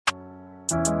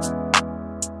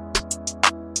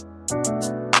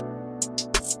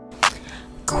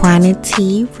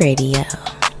Quantity Radio.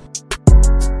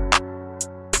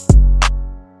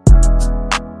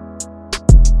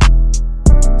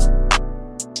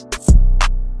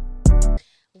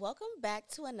 Welcome back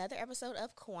to another episode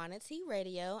of Quantity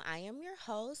Radio. I am your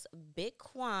host, Big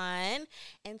Quan,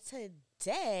 and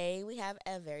today we have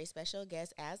a very special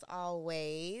guest. As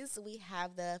always, we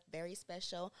have the very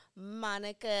special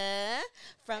Monica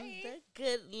from The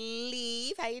Good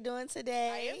Leaf. How you doing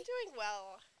today? I am doing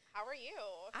well. How are you?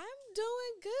 I'm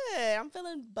doing good. I'm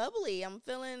feeling bubbly. I'm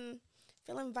feeling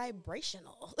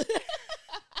vibrational.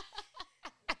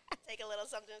 Take a little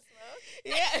something to smoke?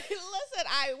 Yeah, listen,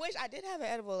 I wish I did have an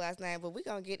edible last night, but we're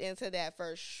going to get into that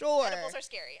for sure. Edibles are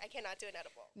scary. I cannot do an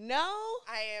edible. No?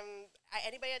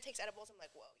 Anybody that takes edibles, I'm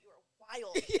like, whoa, you are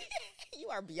wild. You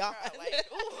are beyond. Like,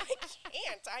 ooh, I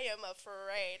can't. I am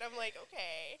afraid. I'm like,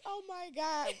 okay. Oh my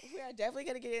God. We are definitely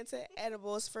going to get into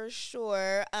edibles for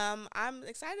sure. I'm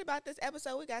excited about this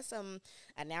episode. We got some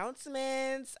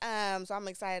announcements. So I'm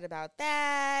excited about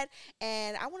that.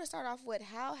 And I want to start off with,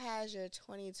 how has your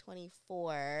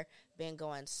 2024 been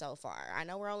going so far? I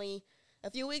know we're only a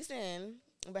few weeks in,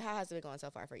 but how has it been going so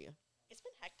far for you? It's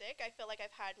been hectic. I feel like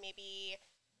I've had maybe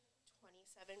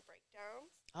 27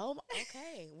 breakdowns. Oh,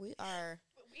 okay. We are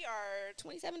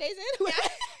 27 days in. Yeah.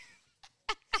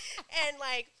 And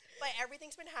but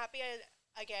everything's been happy.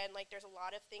 Again, there's a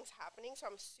lot of things happening, so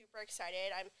I'm super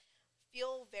excited. I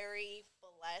feel very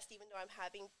blessed, even though I'm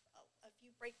having a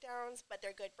few breakdowns, but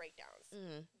they're good breakdowns.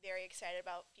 Very excited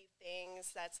about a few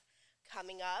things that's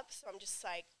coming up, so I'm just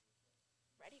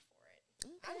ready for it.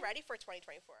 Okay. I'm ready for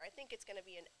 2024. I think it's going to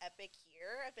be an epic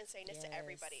year. I've been saying this to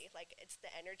everybody. It's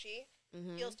the energy.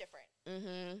 Feels different.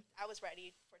 I was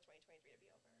ready for 2023 to be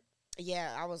over.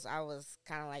 Yeah, I was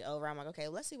kind of over. I'm like, okay,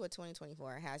 let's see what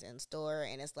 2024 has in store.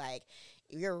 And it's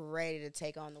you're ready to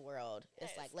take on the world.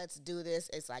 Yes. It's let's do this.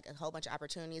 It's a whole bunch of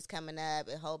opportunities coming up,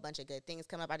 a whole bunch of good things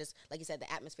coming up. I just, like you said, the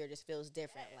atmosphere just feels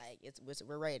different. Yes.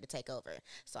 We're ready to take over.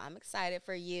 So I'm excited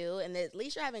for you. And at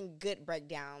least you're having good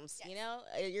breakdowns. Yes. You know,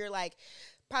 you're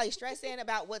probably stressing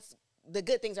about what's the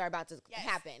good things are about to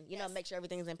happen. You know, make sure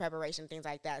everything's in preparation, things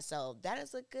like that. So that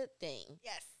is a good thing.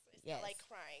 Yes. It's not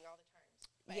crying all the time.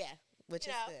 But, yeah. Which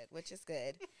is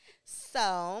good.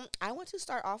 So I want to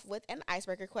start off with an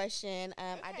icebreaker question.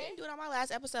 Okay. I didn't do it on my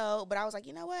last episode, but I was like,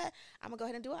 you know what? I'm going to go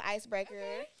ahead and do an icebreaker.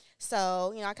 Okay.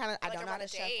 So, I don't know how to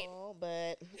shuffle,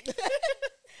 but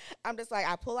I'm just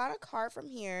I pull out a card from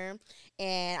here,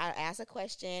 and I ask a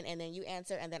question, and then you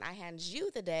answer, and then I hand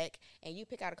you the deck, and you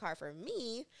pick out a card for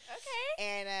me. Okay.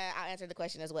 And I'll answer the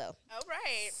question as well. All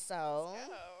right. So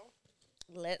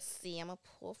let's see. I'm going to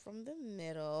pull from the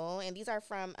middle. And these are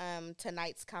from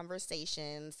tonight's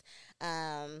conversations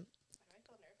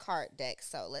card deck.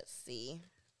 So let's see.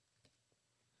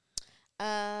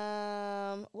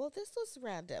 Well, this was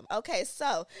random. Okay,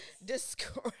 so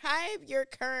describe your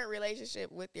current relationship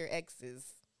with your exes.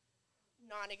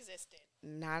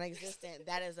 Non-existent.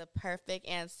 That is a perfect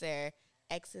answer.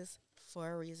 Exes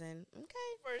for a reason.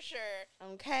 Okay. For sure.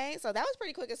 Okay, so that was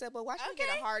pretty quick and simple. Watch me get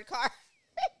a hard card.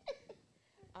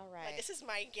 All right. This is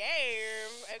my game.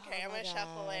 Okay, I'm going to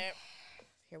shuffle it.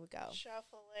 Here we go.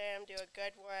 Shuffle it. Do a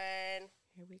good one.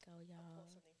 Here we go, y'all. I'll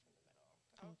pull something from the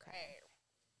middle. Okay.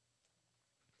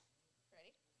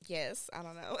 Ready? Yes. I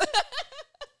don't know.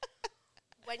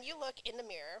 When you look in the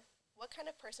mirror, what kind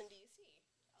of person do you see?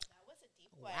 Oh, that was a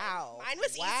deep one. Wow. Mine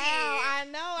was easy. Wow, I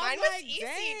know. Mine was easy. Do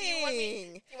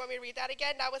you want me to read that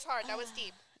again? That was hard. That was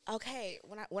deep. Okay.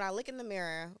 When I look in the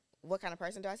mirror, what kind of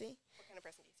person do I see? What kind of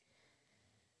person do you see?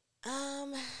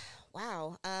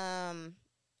 Wow.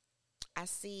 I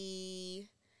see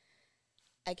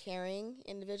a caring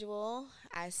individual.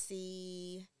 I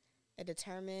see a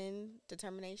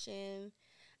determination.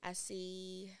 I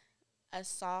see a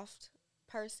soft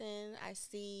person. I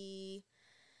see,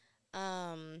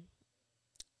 what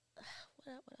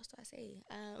else do I see?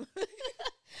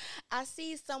 I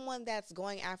see someone that's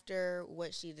going after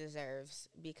what she deserves,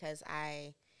 because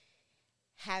I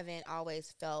haven't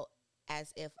always felt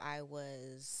as if I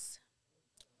was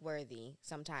worthy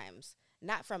sometimes.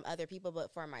 Not from other people,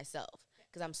 but for myself.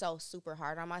 Because I'm so super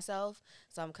hard on myself.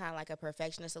 So I'm kind of like a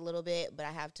perfectionist a little bit. But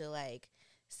I have to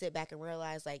sit back and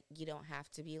realize you don't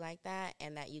have to be like that.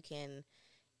 And that you can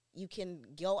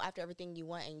go after everything you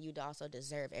want, and you also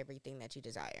deserve everything that you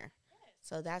desire. Yes.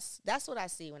 So that's what I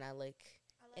see when I look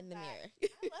in the mirror. I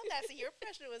love that. So your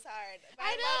question was hard. But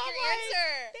I know, love your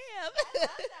answer. Damn. I love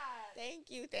that.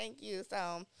 Thank you.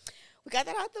 So we got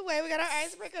that out the way. We got our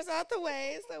icebreakers out the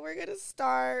way. So we're going to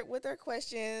start with our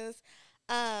questions.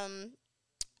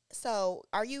 So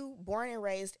are you born and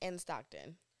raised in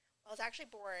Stockton? I was actually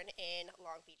born in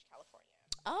Long Beach, California.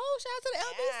 Oh, shout out to the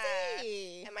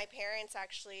LBC. And my parents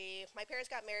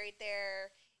got married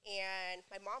there, and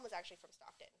my mom was actually from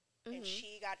Stockton. And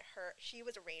she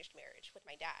was arranged marriage with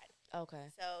my dad.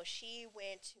 Okay. So she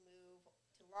went to move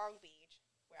to Long Beach,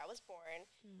 where I was born.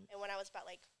 And when I was about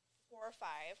like 4 or 5,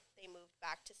 they moved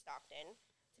back to Stockton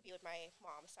to be with my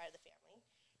mom's side of the family.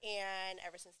 And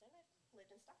ever since then, I've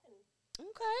lived in Stockton.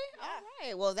 Okay. Yeah. All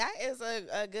right. Well, that is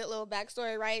a good little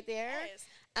backstory right there. Yes.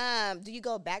 Do you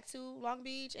go back to Long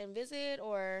Beach and visit,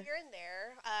 or here and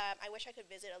there? I wish I could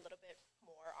visit a little bit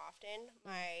more often.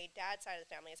 My dad's side of the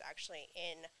family is actually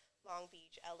in Long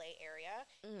Beach, LA area,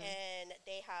 and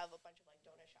they have a bunch of like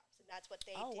donut shops, and that's what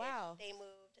they did. Wow. They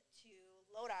moved to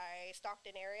Lodi,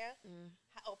 Stockton area,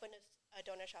 opened a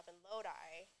donut shop in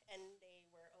Lodi, and they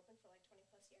were open for like 20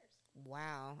 plus years.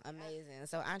 Wow, amazing.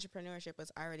 So entrepreneurship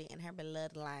was already in her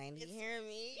bloodline. You hear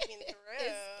me?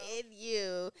 It's in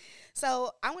you.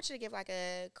 So I want you to give like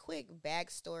a quick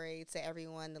backstory to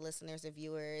everyone, the listeners, the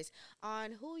viewers,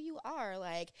 on who you are.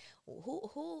 Like,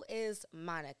 who is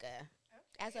Monica?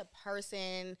 As a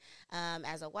person,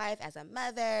 as a wife, as a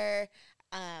mother,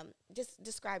 just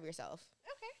describe yourself.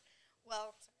 Okay.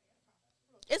 Well,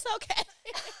 it's okay.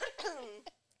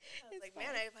 I was like,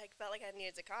 man, I felt like I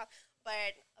needed to cough.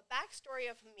 But a backstory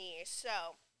of me.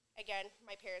 So, again,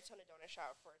 my parents owned a donut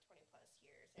shop for 20 plus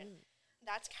years, and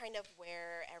that's kind of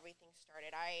where everything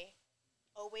started. I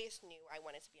always knew I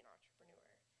wanted to be an entrepreneur.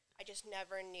 I just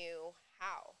never knew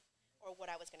how or what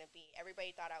I was going to be.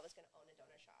 Everybody thought I was going to own a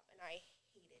donut shop, and I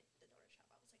hated the donut shop.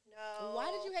 I was like, no. Why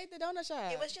did you hate the donut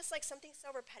shop? It was just like something so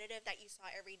repetitive that you saw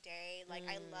every day. Like,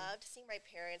 I loved seeing my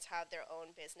parents have their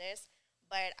own business,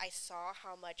 but I saw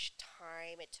how much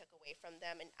time it took away from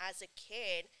them. And as a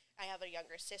kid, I have a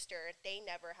younger sister. They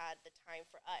never had the time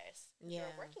for us. Yeah.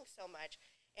 They were working so much.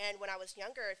 And when I was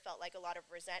younger, it felt like a lot of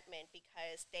resentment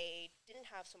because they didn't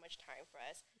have so much time for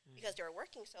us because they were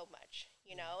working so much,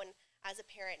 you know. And as a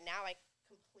parent now, I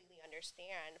completely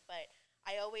understand. But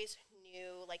I always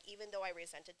knew, like, even though I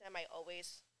resented them, I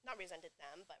always, not resented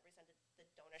them, but resented the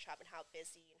donut shop and how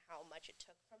busy and how much it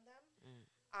took from them.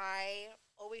 I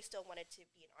always still wanted to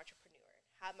be an entrepreneur,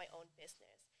 have my own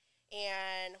business.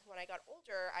 And when I got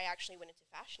older, I actually went into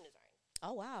fashion design.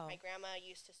 Oh, wow. My grandma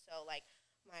used to sew, like,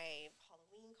 my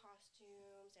Halloween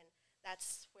costumes, and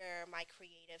that's where my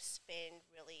creative spin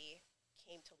really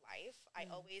came to life.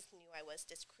 I always knew I was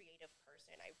this creative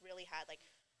person. I really had, like,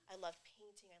 I loved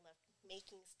painting. I loved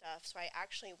making stuff. So I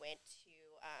actually went to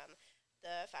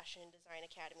the Fashion Design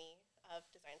Academy of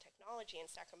Design and Technology in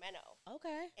Sacramento.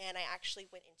 Okay. And I actually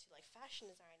went into, like, fashion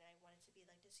design, and I wanted to be,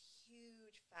 like, this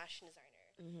huge fashion designer.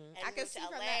 I can see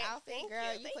from that outfit,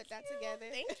 girl. You put that together.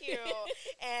 Thank you.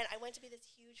 And I went to be this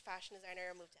huge fashion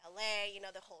designer, moved to LA, you know,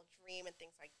 the whole dream and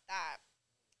things like that.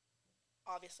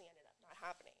 Obviously ended up not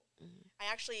happening. I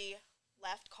actually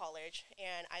left college,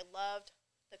 and I loved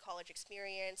the college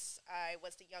experience. I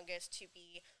was the youngest to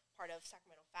be part of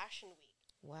Sacramento Fashion Week.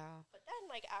 Wow. But then,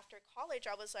 like, after college,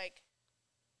 I was like,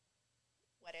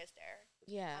 what is there?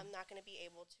 Yeah. I'm not going to be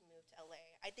able to move to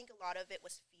LA. I think a lot of it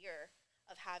was fear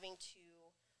of having to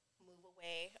move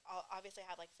away. Obviously, I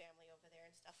have, like, family over there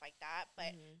and stuff like that,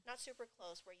 but not super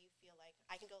close where you feel like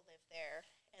I can go live there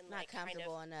and, not like,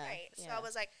 comfortable kind of, enough. Right. Yeah. So I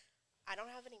was like, I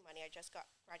don't have any money. I just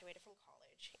graduated from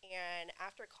college. And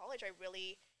after college, I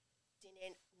really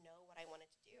didn't know what I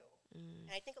wanted to do. And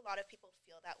I think a lot of people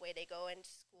feel that way. They go into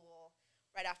school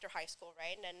right after high school,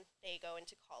 right? And then they go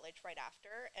into college right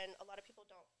after. And a lot of people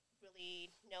don't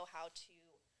really know how to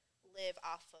live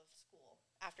off of school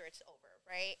after it's over,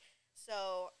 right?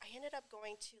 So I ended up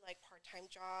going to, like, part-time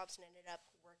jobs and ended up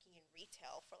working in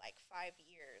retail for, like, 5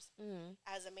 years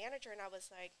as a manager. And I was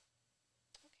like,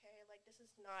 okay, like, this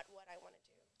is not what I want to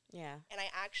do. Yeah. And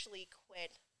I actually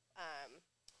quit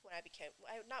when I became,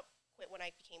 not quit when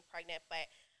I became pregnant,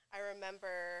 but I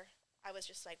remember I was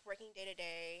just, like, working day to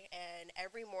day, and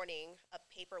every morning a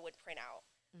paper would print out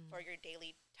for your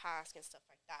daily task and stuff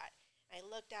like that. And I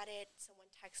looked at it,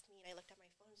 someone texted me, and I looked at my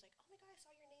phone and was like, oh my God, I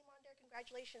saw your name on there.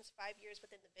 Congratulations, 5 years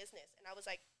within the business. And I was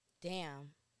like,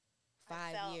 damn,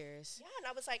 5 years. Yeah, and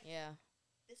I was like, yeah,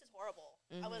 this is horrible.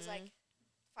 I was like,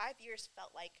 5 years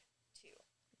felt like 2.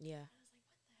 Yeah. And I was like,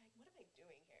 what the heck? What am I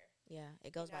doing here? Yeah,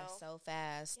 it goes by so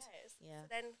fast. Yes. Yeah.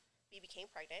 So then we became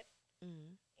pregnant,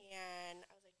 and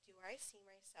I was like, do I see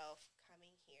myself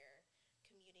coming here,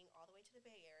 commuting all the way to the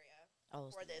Bay Area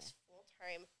for this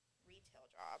full-time retail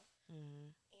job,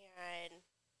 and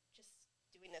just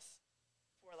doing this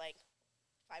for, like,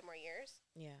 5 more years?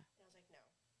 Yeah. And I was like, no.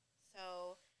 So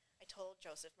I told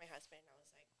Joseph, my husband, I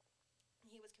was like,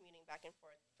 he was commuting back and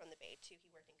forth from the Bay too.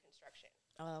 He worked in construction.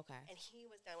 Oh, okay. And he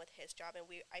was done with his job, and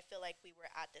I feel like we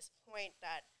were at this point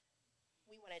that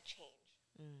we want to change,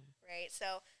 right?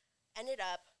 So ended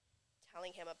up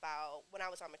telling him about when I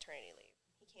was on maternity leave.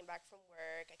 He came back from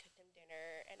work, I cooked him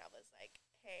dinner, and I was like,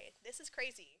 hey, this is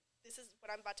crazy. This is what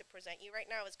I'm about to present you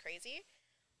right now is crazy,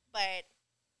 but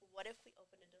what if we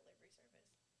opened a delivery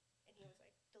service? And he was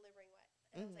like, delivering what?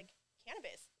 And I was like,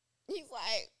 cannabis. He's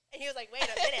like, and he was like, wait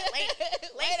a minute, lady.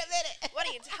 Wait a minute. What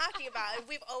are you talking about? And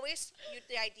we've always viewed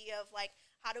the idea of, like,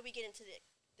 how do we get into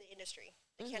the industry,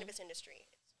 the cannabis industry?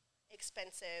 It's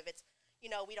expensive. It's, we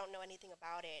don't know anything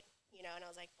about it, And I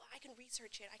was like, well, I can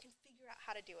research it. I can figure out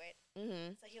how to do it.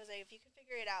 So he was like, if you can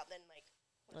figure it out, then, like,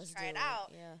 let's try it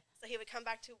out. Yeah. So he would come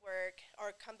back to work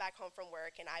or come back home from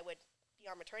work, and I would be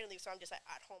on maternity leave, so I'm just, like,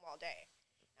 at home all day.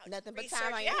 Nothing but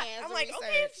time on your hands. I'm like,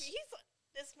 okay,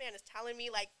 this man is telling me,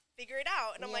 like, figure it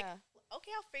out. And I'm like,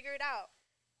 okay, I'll figure it out.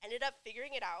 Ended up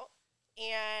figuring it out.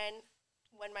 And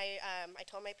when I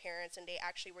told my parents, and they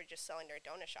actually were just selling their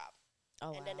donut shop.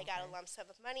 Oh, and then they got a lump sum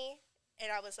of money. And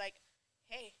I was like,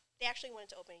 hey, they actually wanted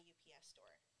to open a UPS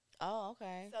store. Oh,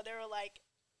 okay. So they were like,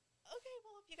 okay,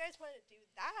 well, if you guys want to do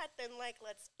that, then, like,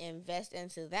 let's invest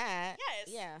into that. Yes.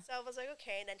 Yeah. So I was like,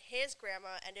 okay. And then his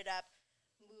grandma ended up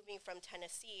moving from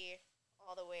Tennessee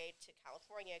all the way to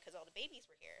California because all the babies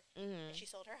were here. And she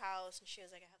sold her house, and she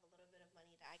was like, I have a little bit of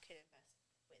money that I could invest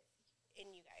in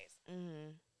you guys.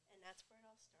 And that's where it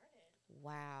all started.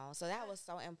 Wow. So that was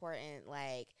so important,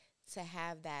 like, to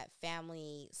have that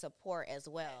family support as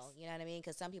well. You know what I mean?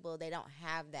 Because some people, they don't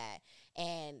have that,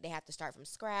 and they have to start from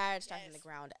scratch, start from the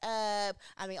ground up.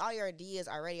 I mean, all your ideas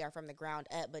already are from the ground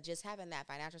up, but just having that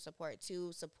financial support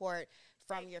to support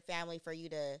from your family for you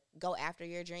to go after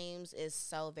your dreams is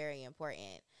so very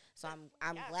important. So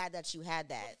I'm glad that you had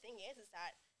that. Well, the thing is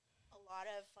that a lot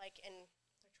of, like, and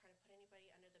they're trying to put anybody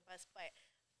under the bus, but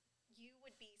you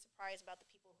would be surprised about the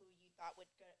people who you thought were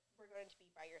going to be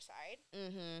by your side,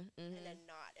 and then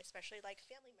not, especially, like,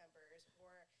 family members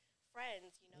or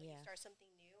friends. You start something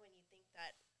new, and you think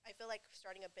that, I feel like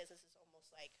starting a business is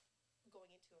almost like going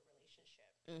into a relationship.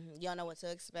 You don't know what to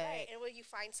expect. Right, and when you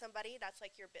find somebody that's,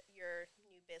 like, your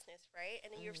new business, right, and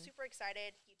then you're super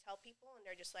excited, you tell people, and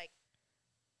they're just, like,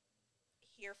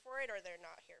 here for it, or they're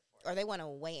not here for it. Or they want to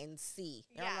wait and see.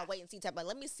 They don't want to wait and see type, but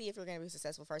let me see if you're going to be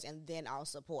successful first, and then I'll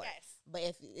support. Yes. But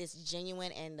if it's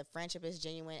genuine, and the friendship is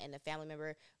genuine, and the family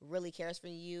member really cares for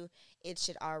you, it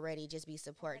should already just be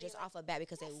support, just off of bat,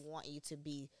 because they want you to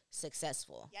be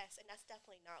successful. Yes, and that's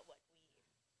definitely not what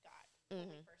we got when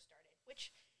we first started,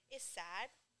 which is sad,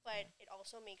 but it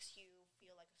also makes you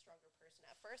feel like a stronger person.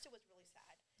 At first, it was really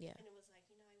sad. Yeah. And it was like,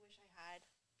 I wish I had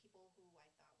people who I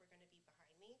thought were going to be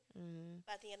behind me.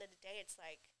 But at the end of the day, it's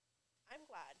like, I'm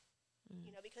glad,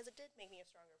 because it did make me a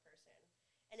stronger person.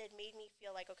 And it made me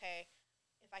feel like, okay,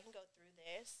 if I can go through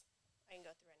this, I can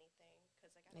go through anything.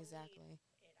 Because, like, I don't need it.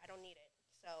 I don't need it.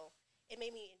 So it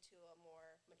made me into a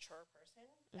more mature person,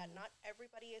 that not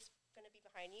everybody is going to be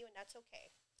behind you, and that's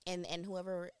okay. And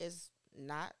whoever is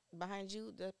not behind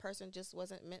you, the person just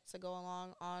wasn't meant to go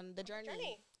along on the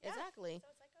journey. Yeah. Exactly. So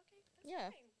it's like, okay,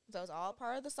 that's fine. So it's all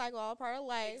part of the cycle, all part of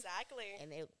life. Exactly.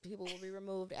 And people will be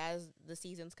removed as the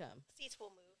seasons come. Seats will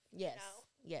move. Yes.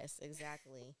 Yes,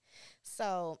 exactly.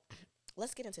 So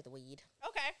let's get into the weed.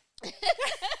 Okay.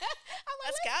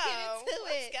 Let's go.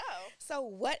 Let's go. So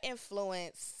what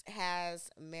influence has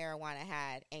marijuana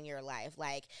had in your life?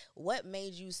 Like, what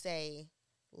made you say,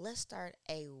 let's start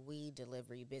a weed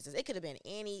delivery business? It could have been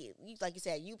any, like you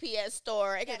said, UPS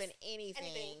store. It could have been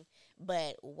anything.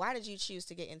 But why did you choose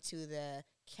to get into the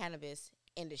cannabis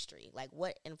industry? Like,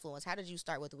 what influence? How did you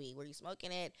start with weed? Were you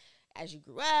smoking it as you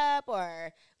grew up,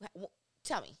 or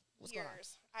tell me what's going on?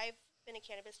 I've been a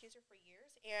cannabis user for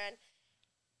years, and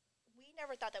we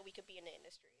never thought that we could be in the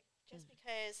industry just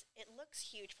because it looks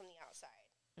huge from the outside.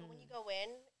 But when you go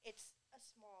in, it's a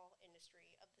small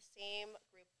industry of the same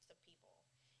groups of people.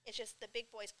 It's just the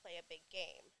big boys play a big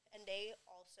game, and they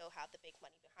also have the big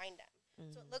money behind them.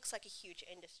 So it looks like a huge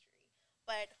industry.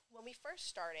 But when we first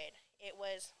started, it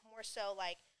was more so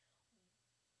like,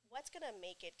 what's going to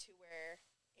make it to where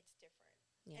it's different?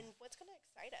 Yeah. And what's going to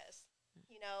excite us?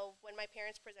 When my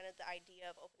parents presented the idea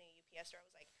of opening a UPS store, I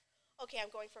was like, okay,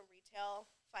 I'm going from retail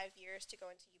 5 years to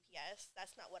go into UPS.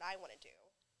 That's not what I want to do.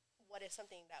 What is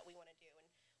something that we want to do? And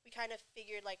we kind of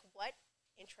figured, like, what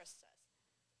interests us?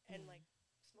 And, like,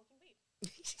 smoking weed.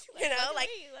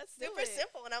 Let's super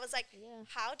simple. And I was like,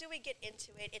 how do we get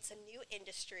into it? It's a new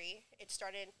industry. It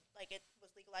started, like, it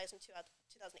was legalized in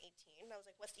 2018. And I was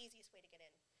like, what's the easiest way to get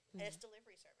in? And it's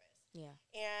delivery service. Yeah.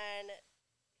 And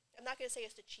I'm not going to say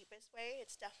it's the cheapest way.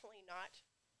 It's definitely not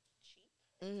cheap.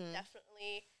 It's Mhm.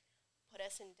 definitely put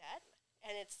us in debt,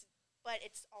 and but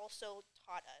it's also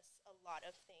taught us a lot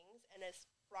of things, and it's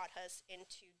brought us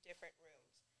into different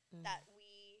rooms Mhm. that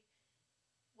we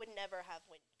would never have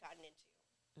gotten into.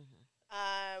 Mhm.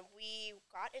 We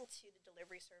got into the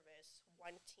delivery service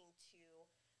wanting to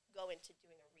go into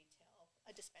doing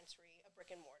a dispensary, a brick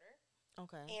and mortar.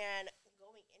 Okay. And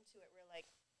going into it, we're like,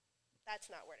 that's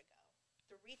not where to go.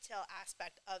 The retail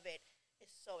aspect of it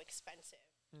is so expensive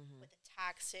Mhm. with the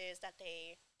taxes that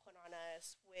they put on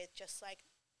us, with just like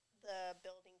the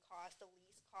building cost, the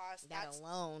lease cost. That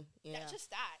alone, yeah. Just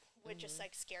that would just Mhm.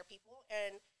 like scare people.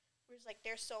 And we're just like,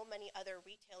 there's so many other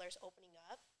retailers opening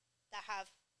up that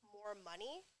have more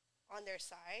money on their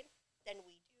side than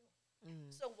we do.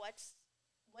 Mhm. So what's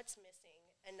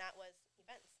missing? And that was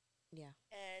events. Yeah.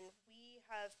 And we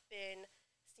have been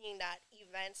seeing that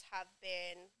events have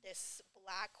been this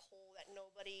black hole that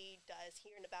nobody does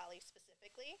here in the Valley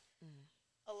specifically. Mhm.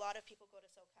 A lot of people go to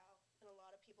SoCal, and a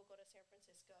lot of people go to San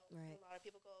Francisco, and Right. a lot of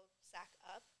people go SAC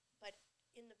up, but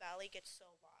in the Valley gets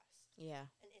so lost. Yeah.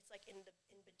 And it's like in the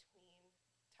in between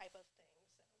type of thing.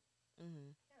 So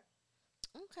Mhm. yeah.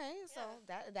 Okay, so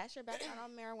Yeah. that's your background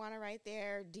on marijuana right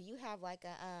there. Do you have like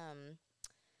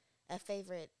a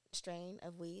favorite strain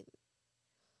of weed?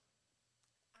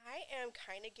 I am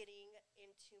kind of getting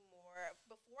into more.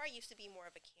 Before, I used to be more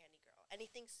of a candy girl.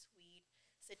 Anything sweet,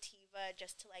 sativa,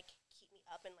 just to like keep me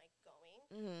up and like going.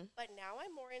 Mhm. But now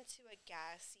I'm more into a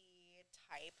gassy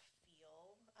type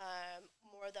feel.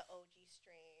 More of the OG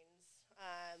strains.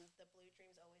 The Blue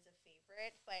Dream's always a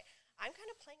favorite, but I'm kind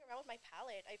of playing around with my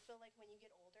palate. I feel like when you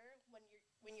get older,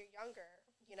 when you're younger,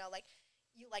 like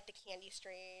you like the candy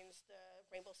strains, the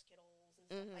rainbow Skittles and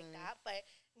stuff like Mhm. that. But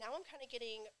now I'm kind of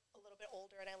getting a little bit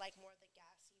older, and I like more of the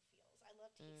gassy feels. I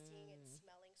love tasting and Mm.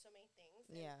 smelling so many things.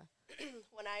 Yeah. And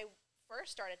when I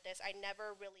first started this, I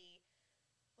never really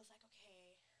was like,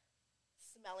 okay,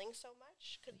 smelling so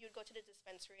much, because you would go to the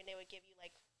dispensary and they would give you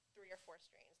like 3 or 4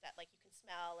 strains that like you can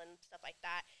smell and stuff like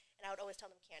that. And I would always tell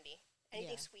them candy,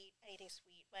 anything Yeah. sweet, anything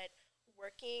sweet. But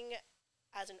working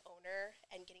as an owner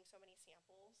and getting so many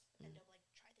samples, and Mm. they're like,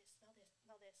 try this, smell this,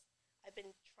 smell this. I've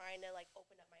been trying to like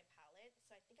open up my palate,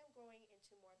 so I think I'm going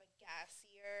into more of a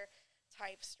gassier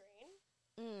type strain.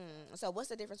 So what's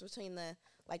the difference between the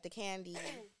candy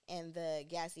and the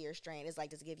gassier strain? Is like,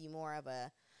 does it give you more of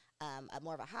a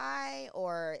more of a high,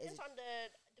 or is it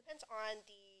Depends on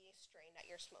the strain that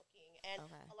you're smoking. And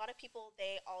okay? a lot of people,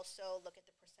 they also look at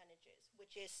the percentages,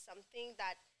 which is something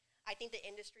that I think the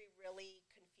industry really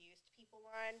confused people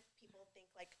on. People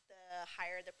think like the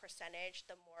higher the percentage,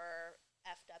 the more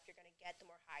effed up you're going to get, the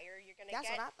more higher you're going to That's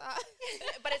what get. I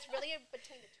thought. But it's really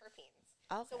between the terpenes.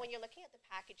 So Okay. when you're looking at the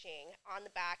packaging, on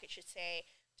the back it should say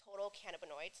total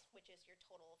cannabinoids, which is your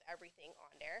total of everything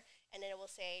on there. And then it will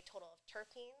say total of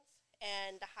terpenes.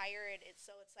 And the higher it is,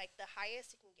 so it's like the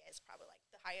highest you can get is probably like,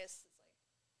 the highest is like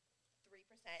 3%.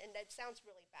 And that sounds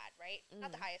really bad, right?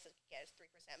 Not the Mhm. highest it can get is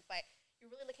 3%, but you're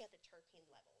really looking at the terpene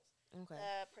levels. Okay.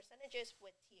 The percentages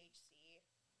with THC,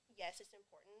 yes, it's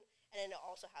important. And then it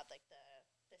also have like the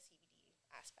CBD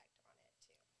aspect on it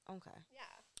too. Okay.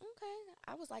 Yeah. Okay.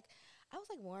 I was like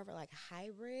more of a like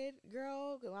hybrid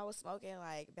girl. 'Cause when I was smoking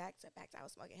like back to back, I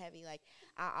was smoking heavy. Like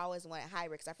I always wanted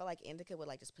hybrid because I felt like indica would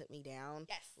like just put me down.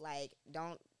 Yes. Like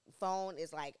don't phone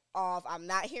is like off. I'm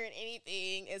not hearing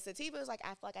anything. And sativa is like I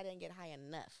feel like I didn't get high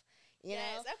enough. You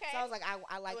Yes, know. okay. So I was like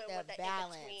I like With the the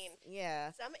balance. in-between.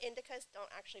 Yeah. Some indicas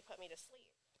don't actually put me to sleep.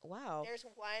 Wow. There's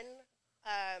one,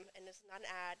 and this is not an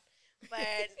ad,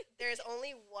 but there's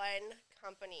only one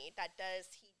company that does.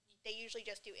 They usually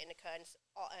just do indica, and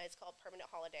it's called Permanent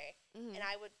Holiday. Mhm. And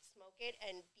I would smoke it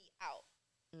and be out,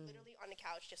 Mm. literally on the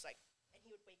couch, just like, and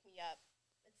he would wake me up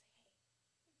and say,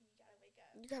 "Hey, you gotta wake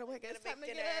up. You gotta wake up. You It's gotta time make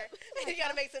to dinner. get up. You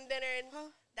gotta make some dinner." And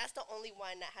Huh? that's the only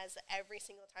one that has every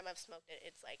single time I've smoked it.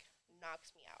 It's like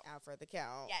knocks me out. Out for the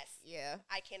count. Yes. Yeah.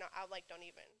 I cannot. I'm like, don't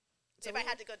even. So If I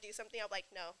had to go do something, I'm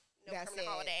like, no That's Permanent it.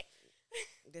 Holiday.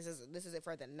 This is it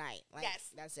for the night. Like, Yes.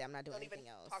 That's it. I'm not doing Don't even anything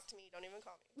else. talk to me. Don't even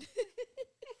call me.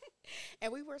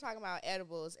 And we were talking about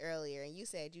edibles earlier, and you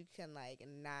said you can like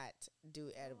not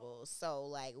do edibles. So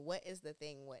like, what is the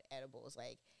thing with edibles?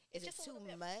 Like, is It's it just a too little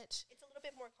bit- much? It's a little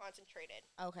bit more concentrated.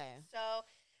 Okay. So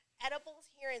edibles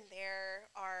here and there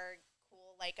are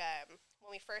cool. Like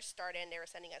when we first started, they were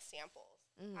sending us samples.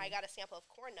 Mhm. I got a sample of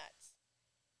corn nuts,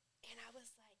 and I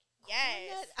was like,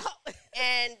 yes. Oh.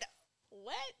 And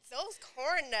What? those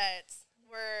corn nuts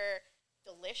were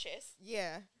delicious,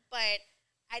 Yeah. but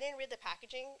I didn't read the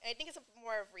packaging. I think it's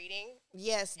more of reading.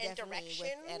 Yes, And definitely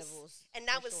directions, with edibles. And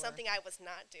that for was sure. something I was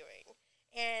not doing.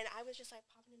 And I was just like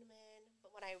popping them in.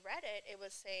 But when I read it, it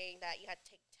was saying that you had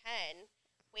to take 10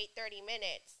 wait 30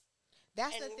 minutes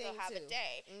That's and the thing go have too. a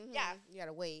day. Mm-hmm. Yeah. You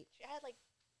gotta wait. She had like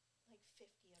 50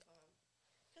 of them.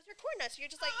 Because they're corn nuts. So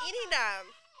you're just like eating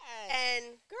them.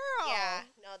 And girl, yeah,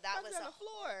 no, that was on the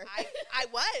floor. I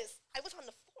was on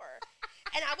the floor.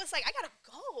 And I was like, I gotta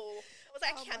go. I was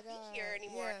like, I can't be here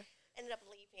anymore. Yeah. Ended up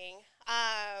leaving.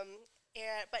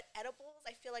 But edibles,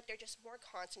 I feel like they're just more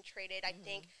concentrated. I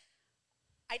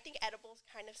think edibles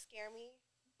kind of scare me,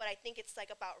 but I think it's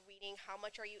like about reading how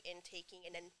much are you intaking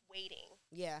and then waiting.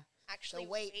 Yeah. Actually,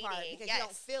 the wait waiting. part because you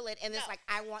don't feel it, and it's like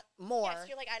I want more. Yes,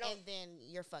 you're like I don't. And then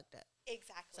you're fucked up.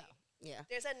 Exactly. So yeah.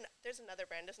 There's another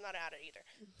brand. It's not out either,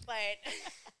 but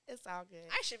it's all good.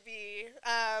 I should be.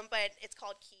 But it's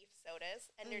called Keef sodas,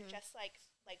 and they're just like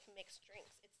mixed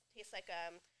drinks. It tastes like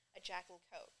a Jack and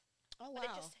Coke. Oh wow.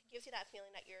 But it just gives you that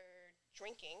feeling that you're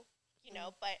drinking, you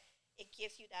know. But it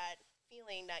gives you that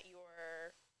feeling that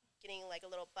you're getting like a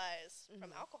little buzz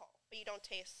from alcohol, but you don't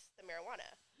taste the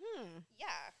marijuana.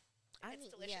 Yeah. It's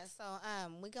delicious. Yeah, so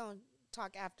we're going to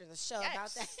talk after the show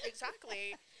about that.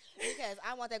 Exactly. Because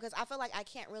I want that because I feel like I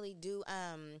can't really do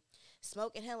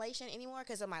smoke inhalation anymore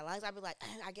because of my lungs. I'd be like,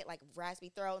 I get like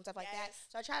raspy throat and stuff like that.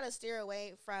 So I try to steer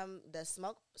away from the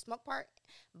smoke part,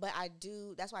 but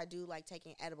that's why I do like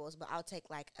taking edibles, but I'll take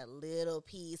like a little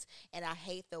piece and I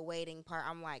hate the waiting part.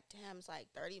 I'm like, damn, it's like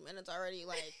 30 minutes already,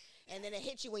 like. And then it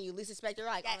hits you when you least expect it. You're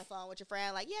like on the phone with your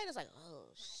friend, like, yeah, and it's like, oh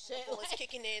shit, it's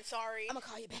kicking in. Sorry, I'm gonna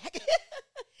call you back.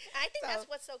 I think that's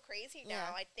what's so crazy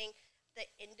now. I think the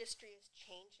industry is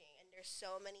changing, and there's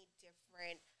so many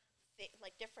different,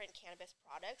 different cannabis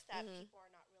products that people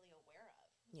are not really aware of.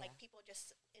 Yeah. Like people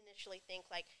just initially think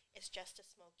like it's just a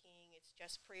smoking, it's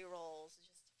just pre-rolls, it's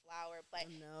just flour,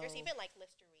 but there's even like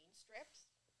Listerine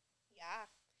strips. Yeah.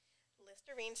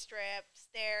 Listerine strips.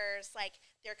 There's like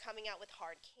they're coming out with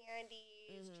hard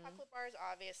candies, chocolate bars,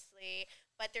 obviously,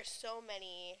 but there's so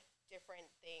many different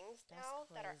things now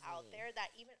that are out there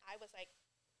that even I was like,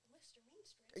 Listerine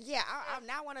strips. Yeah, I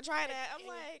now want to try that. I'm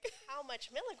like, how much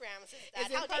milligrams is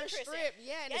that? It's how dangerous strip?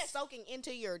 Yeah, and it's soaking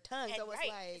into your tongue, so it's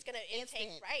like it's gonna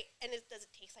intake and does it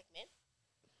taste like mint?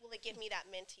 Will it give me that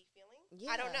minty feeling?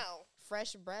 Yeah. I don't know.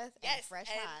 Fresh breath and fresh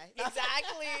high.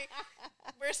 Exactly.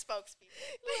 We're spokespeople.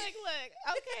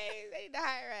 Look. Okay, they need to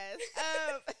hire us.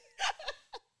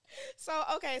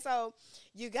 So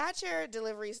you got your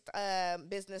delivery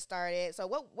business started. So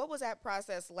what was that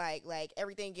process like? Like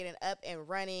everything getting up and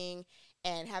running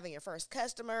and having your first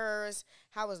customers.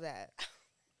 How was that?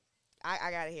 I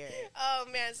gotta hear it. Oh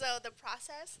man, so the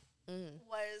process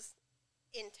was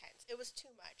intense. It was too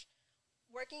much.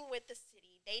 Working with the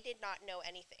city, they did not know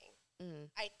anything.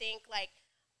 I think like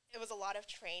it was a lot of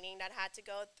training that had to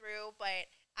go through,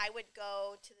 but I would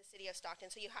go to the city of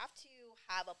Stockton. So you have to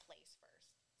have a place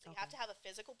first. So you have to have a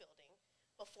physical building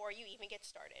before you even get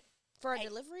started. For a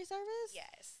delivery service?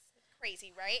 Yes.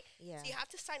 Crazy, right? Yeah. So you have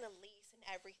to sign a lease and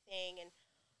everything and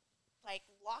like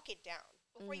lock it down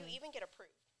before you even get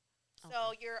approved.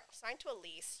 So you're assigned to a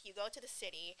lease, you go to the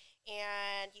city,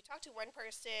 and you talk to one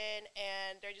person,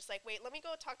 and they're just like, wait, let me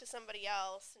go talk to somebody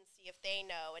else and see if they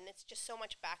know. And it's just so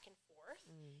much back and forth.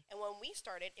 And when we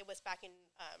started, it was back in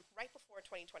right before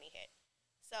 2020 hit.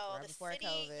 So right the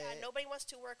city, COVID. Nobody wants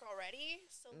to work already.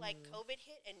 So like COVID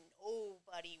hit, and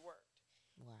nobody worked.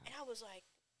 Wow. And I was like,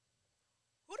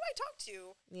 who do I talk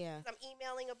to? Yeah. I'm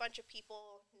emailing a bunch of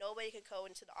people. Nobody could go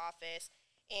into the office.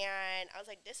 And I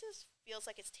was like, feels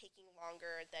like it's taking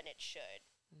longer than it should.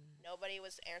 Nobody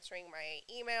was answering my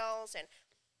emails. And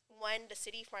when the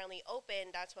city finally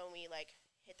opened, that's when we, like,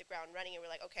 hit the ground running. And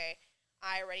we're like, okay,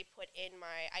 I already put in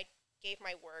I gave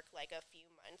my work, like, a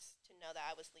few months to know that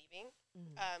I was leaving.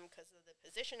 Because of the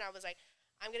position, I was like,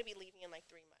 I'm going to be leaving in, like,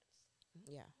 3 months.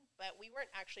 Yeah. But we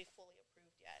weren't actually fully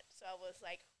approved yet. So I was,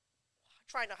 like,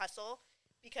 trying to hustle.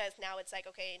 Because now it's like,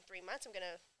 okay, in 3 months, I'm going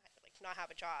to not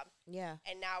have a job. Yeah.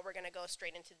 And now we're going to go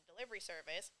straight into the delivery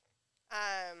service.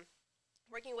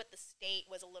 Working with the state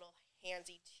was a little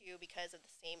handsy too because of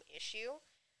the same issue,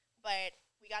 but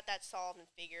we got that solved and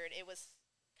figured. It was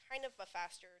kind of a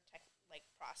faster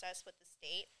process with the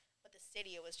state, but the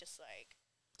city, it was just like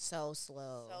so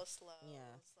slow.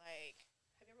 Yeah. It's like,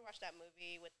 have you ever watched that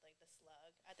movie with like the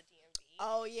slug at the DMV?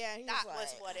 Oh yeah, that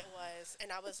was what it was. And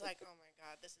I was like, oh my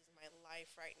god, this is my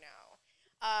life right now.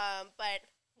 But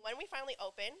when we finally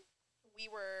opened, we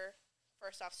were,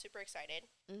 first off, super excited,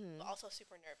 but also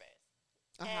super nervous.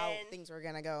 How things were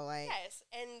going to go. Yes,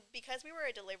 and because we were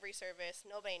a delivery service,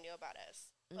 nobody knew about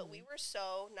us. But we were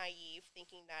so naive,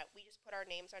 thinking that we just put our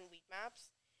names on weed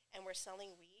maps, and we're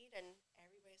selling weed, and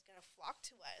everybody's going to flock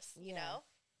to us, you know?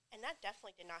 And that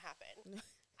definitely did not happen.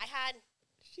 I had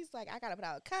She's like, I gotta put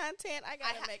out content. I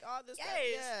gotta make all this stuff.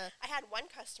 Yeah. I had one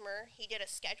customer. He did a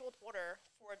scheduled order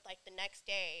for like the next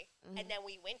day, and then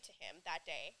we went to him that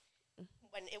day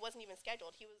when it wasn't even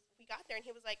scheduled. We got there and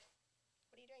he was like,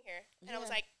 "What are you doing here?" And I was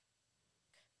like,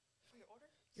 "For your order."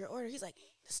 Your order. He's like,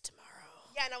 "This tomorrow."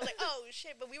 Yeah, and I was like, "Oh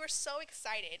shit!" But we were so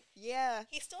excited. Yeah.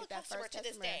 He's still a customer to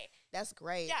this day. That's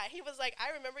great. Yeah, he was like,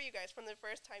 "I remember you guys from the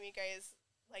first time you guys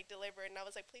like delivered," and I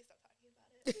was like, "Please stop talking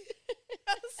about it."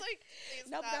 I was like,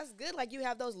 "Please no, stop." but that's good. Like, you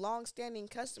have those long-standing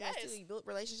customers Yes. too. You build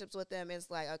relationships with them.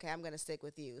 It's like, okay, I'm gonna stick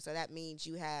with you. So that means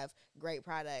you have great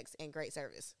products and great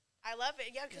service. I love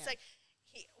it. Yeah, because like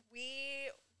we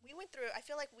went through. I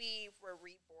feel like we were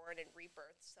reborn and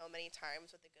rebirthed so many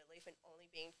times with the Good Leaf, and only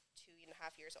being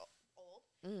 2.5 years old.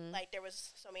 Like there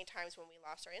was so many times when we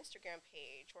lost our Instagram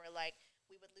page, or like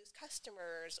we would lose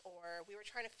customers, or we were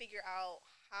trying to figure out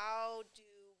how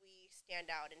do we stand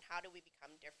out and how do we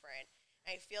become different.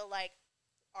 And I feel like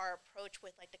our approach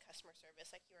with like the customer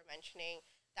service, like you were mentioning,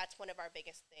 that's one of our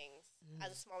biggest things. As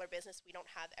a smaller business, we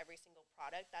don't have every single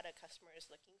product that a customer is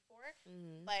looking for,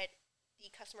 but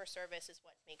the customer service is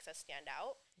what makes us stand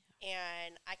out.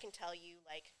 And I can tell you,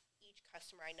 like, each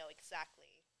customer, I know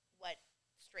exactly what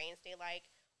strains they like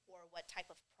or what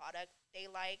type of product they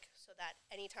like, so that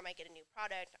anytime I get a new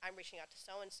product, I'm reaching out to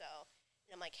so-and-so,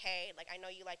 and I'm like, hey, like, I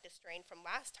know you like this strain from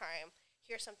last time.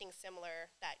 Here's something similar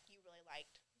that you really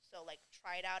liked. So, like,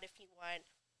 try it out if you want,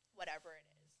 whatever it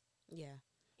is. Yeah.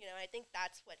 You know, I think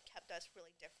that's what kept us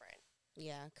really different.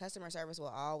 Yeah, customer service will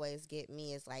always get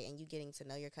me. Is like, and you getting to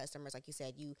know your customers, like you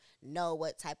said, you know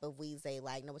what type of weeds they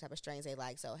like, know what type of strains they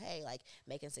like. So, hey, like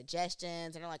making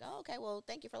suggestions, and they're like, oh, okay, well,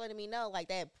 thank you for letting me know. Like,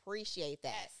 they appreciate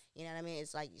that. Yes. You know what I mean?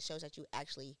 It's like, it shows that you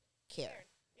actually care.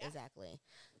 Yeah. Exactly.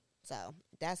 So,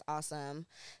 that's awesome.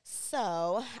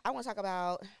 So, I want to talk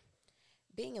about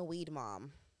being a weed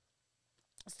mom.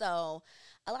 So,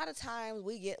 a lot of times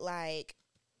we get like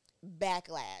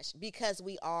backlash because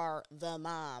we are the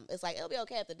mom. It's like, it'll be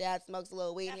okay if the dad smokes a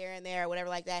little weed here and there or whatever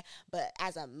like that, but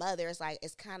as a mother, it's like,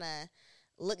 it's kind of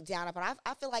looked down upon.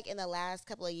 I feel like in the last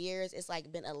couple of years, it's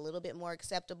like been a little bit more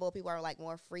acceptable. People are like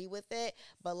more free with it,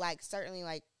 but like certainly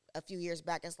like a few years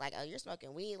back, it's like, oh, you're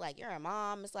smoking weed, like you're a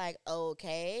mom. It's like,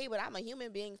 okay, but I'm a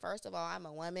human being. First of all, I'm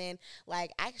a woman.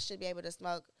 Like, I should be able to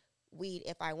smoke weed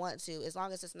if I want to, as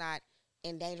long as it's not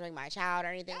endangering my child or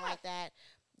anything like that.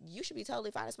 You should be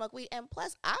totally fine to smoke weed. And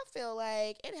plus, I feel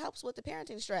like it helps with the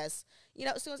parenting stress. You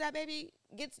know, as soon as that baby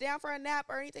gets down for a nap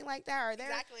or anything like that, or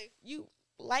you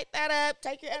light that up,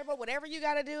 take your edible, whatever you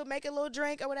got to do, make a little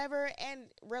drink or whatever, and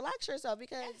relax yourself.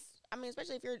 Because, I mean,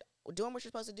 especially if you're doing what you're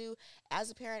supposed to do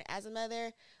as a parent, as a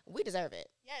mother, we deserve it.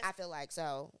 Yes. I feel like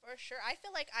so. For sure. I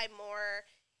feel like I'm more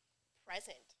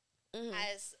present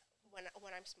as when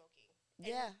I'm smoking.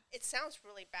 And it sounds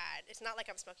really bad. It's not like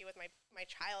I'm smoking with my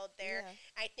child there.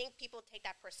 I think people take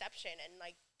that perception and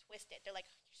like twist it. They're like,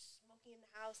 you're smoking in the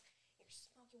house, you're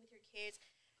smoking with your kids.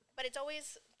 But it's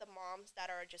always the moms that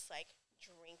are just like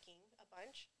drinking a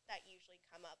bunch that usually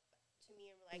come up to me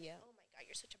and we're like, oh my God,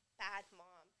 you're such a bad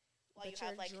mom. While but you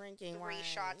have like 3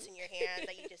 shots in your hand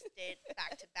that you just did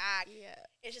back to back.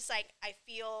 It's just like, I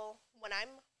feel when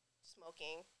I'm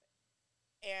smoking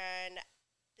and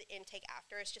the intake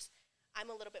after, it's just, I'm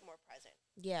a little bit more present.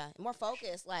 Yeah, more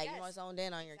focused, like more zoned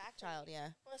in on your child,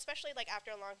 Well, especially like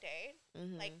after a long day,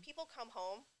 like people come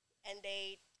home and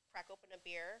they crack open a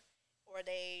beer or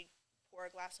they pour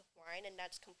a glass of wine, and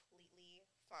that's completely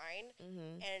fine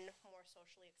and more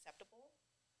socially acceptable.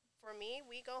 For me,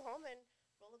 we go home and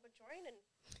roll up a joint and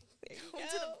go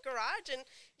into the garage and,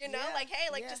 you know, like, hey,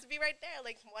 like just be right there.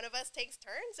 Like one of us takes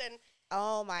turns and,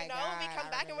 oh my God, we come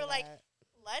back and we're like,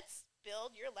 let's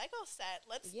build your Lego set.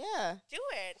 Let's do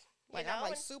it. Like, I'm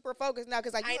like super focused now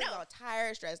because like you're all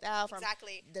tired, stressed out from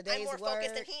the day's I'm more work.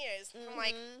 focused than he is. I'm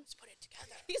like, let's put it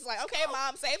together. He's like, okay,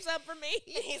 Mom, save some for me.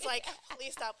 And he's like,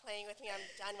 please stop playing with me. I'm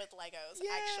done with Legos,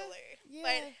 actually.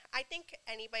 But I think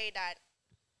anybody that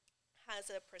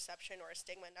has a perception or a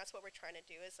stigma, and that's what we're trying to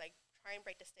do, is like try and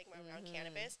break the stigma around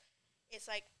cannabis. It's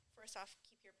like, first off,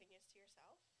 keep your opinions to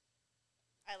yourself.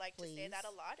 I like to say that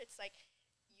a lot. It's like,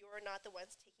 you're not the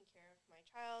ones taking care of my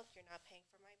child. You're not paying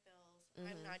for my bills.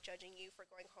 I'm not judging you for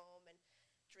going home and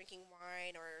drinking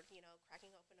wine or, you know,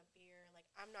 cracking open a beer. Like,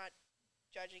 I'm not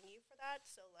judging you for that.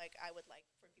 So, like, I would like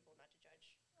for people not to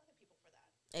judge other people for that.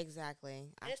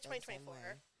 Exactly. And it's 2024.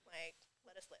 Like,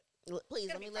 let us live. Please,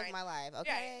 let me live my life,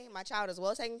 okay? My child is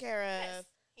well taken care of. Yes.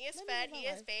 He is fed. He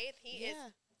is bathed. He is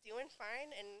doing fine.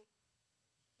 And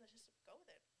let's just go with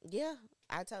it. Yeah.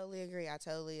 I totally agree. I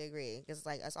totally agree. Because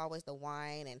like it's always the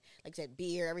wine and like I said,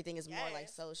 beer. Everything is more like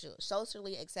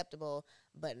socially acceptable,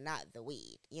 but not the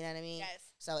weed. You know what I mean? Yes.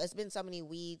 So it's been so many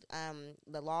weed.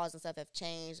 The laws and stuff have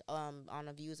changed. On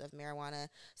the views of marijuana.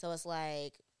 So it's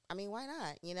like, I mean, why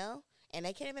not? You know? And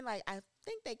they can't even like. I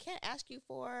think they can't ask you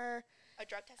for a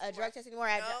drug test anymore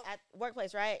at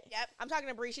workplace, right? Yep. I'm talking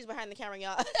to Bree. She's behind the camera,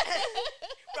 y'all.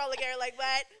 We're all looking at her like,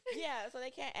 what? Yeah. So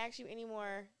they can't ask you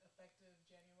anymore. Effective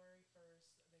January 1st,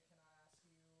 they cannot ask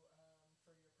you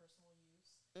for your personal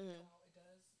use. Mm-hmm.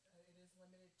 Now, it is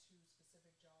limited to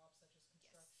specific jobs such as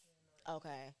construction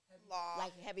or law,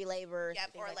 like heavy labor,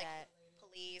 yep, or like that.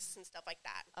 Police and stuff like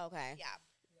that. Okay. Yeah.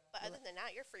 But other than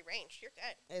that, you're free range. You're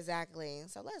good. Exactly.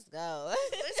 So let's go.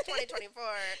 This is 2024.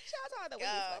 Shout out to all the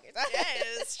weed fuckers.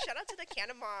 Yes. Shout out to the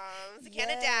Canna moms, the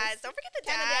Canna dads. Don't forget the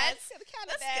dads. Let's go.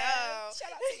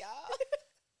 Shout out to y'all.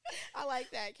 I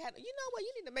like that. You know what?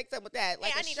 You need to make something with that.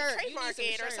 Like I need shirt. to trademark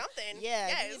it or something.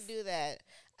 Yeah, you need to do that.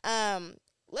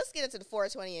 Let's get into the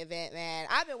 420 event, man.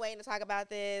 I've been waiting to talk about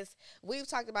this. We've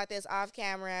talked about this off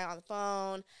camera, on the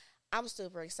phone. I'm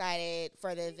super excited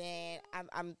for the event.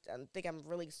 I'm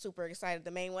really super excited.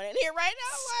 The main one in here right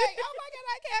now. Like, oh my God,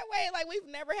 I can't wait. Like, we've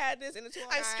never had this in the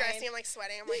 209. I'm stressing. I'm like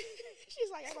sweating. I'm like,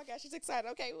 she's like, oh my God, she's excited.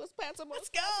 Okay, let's plan some more. Let's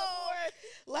go.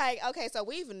 Like, okay, so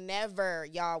we've never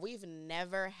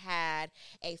had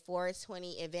a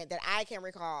 420 event that I can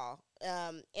recall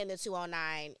in the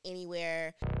 209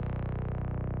 anywhere.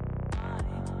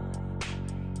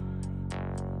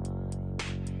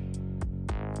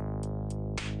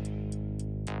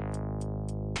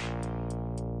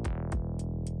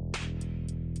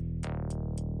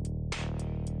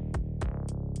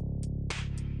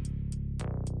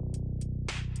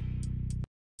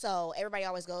 So everybody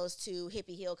always goes to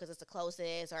Hippie Hill because it's the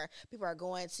closest, or people are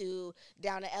going to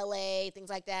down to LA, things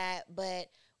like that.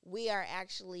 But we are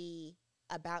actually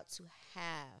about to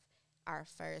have our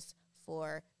first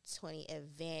 420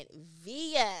 event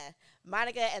via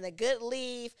Monica and the Good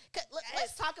Leaf.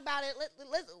 Let's talk about it.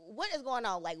 What is going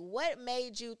on? Like, what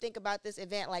made you think about this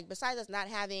event? Like, besides us not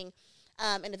having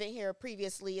an event here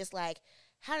previously, it's like,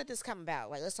 how did this come about?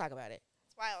 Like, let's talk about it.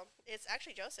 It's wild. It's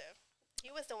actually Joseph. He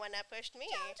was the one that pushed me.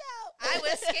 Jojo. I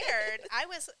was scared. I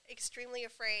was extremely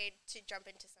afraid to jump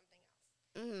into something else.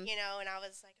 Mm-hmm. You know, and I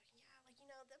was like,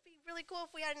 yeah, that'd be really cool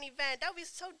if we had an event. That would be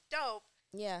so dope.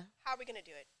 Yeah. How are we going to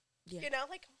do it? Yeah. You know,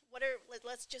 like,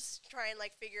 let's just try and,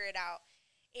 like, figure it out.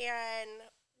 And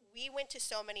we went to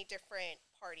so many different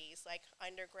parties, like,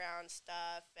 underground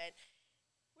stuff. And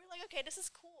we were like, okay, this is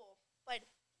cool. But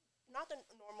not the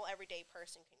normal everyday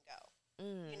person can go.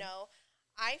 You know,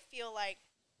 I feel like,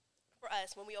 for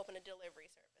us, when we open a delivery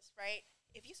service, right?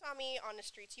 If you saw me on the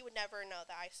streets, you would never know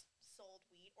that I sold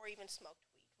weed or even smoked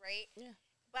weed, right? Yeah.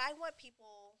 But I want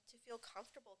people to feel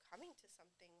comfortable coming to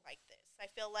something like this. I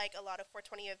feel like a lot of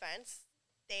 420 events,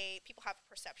 people have a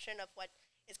perception of what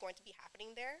is going to be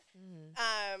happening there.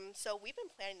 So we've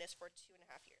been planning this for 2.5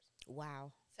 years.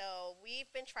 Wow. So we've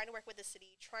been trying to work with the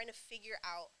city, trying to figure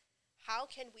out how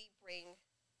can we bring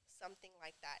something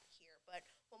like that here. But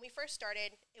when we first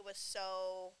started, it was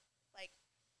so, like,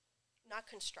 not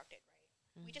constructed,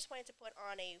 right? We just wanted to put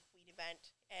on a weed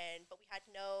event, but we had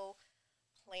no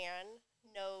plan,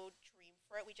 no dream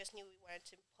for it. We just knew we wanted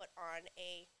to put on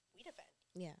a weed event.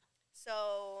 Yeah.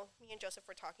 So me and Joseph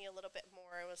were talking a little bit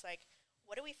more. It was like,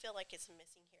 what do we feel like is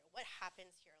missing here? What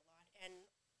happens here a lot?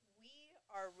 And we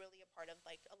are really a part of,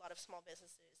 like, a lot of small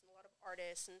businesses and a lot of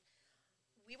artists, and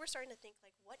we were starting to think,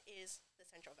 like, what is the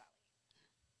Central Valley?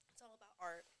 It's all about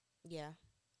art. Yeah.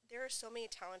 There are so many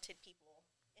talented people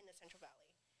in the Central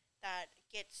Valley that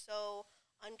get so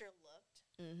underlooked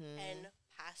and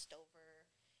passed over,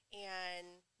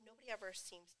 and nobody ever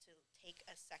seems to take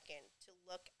a second to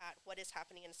look at what is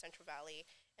happening in the Central Valley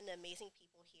and the amazing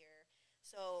people here.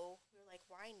 So we were like,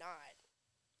 why not?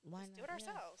 Let's do it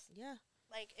ourselves. Yeah.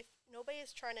 Like, if nobody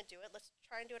is trying to do it, let's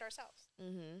try and do it ourselves.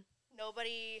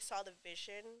 Nobody saw the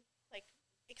vision, like,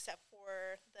 except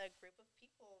for the group of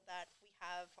people that we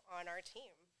have on our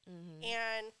team.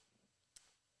 And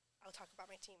I'll talk about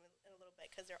my team in a little bit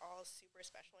because they're all super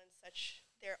special in such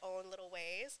their own little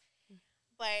ways.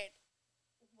 But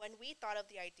when we thought of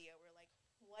the idea, we were like,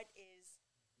 what is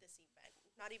this event?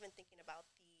 Not even thinking about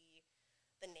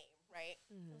the name, right?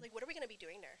 I was like, what are we going to be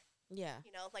doing there? Yeah.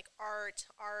 You know, like art.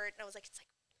 And I was like, it's like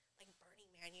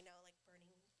Burning Man, you know, like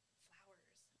burning flowers.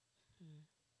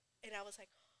 And I was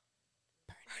like,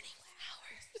 burning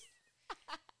flowers.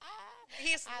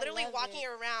 He's literally walking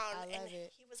around, and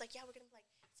he was like, yeah, we're going to be like,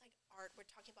 it's like art. We're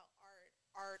talking about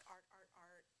art.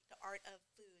 The art of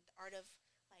food, the art of,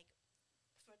 like,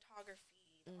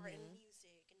 photography, the art in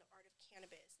music, and the art of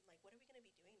cannabis. And, like, what are we going to be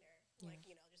like,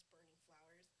 just burning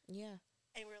flowers. Yeah.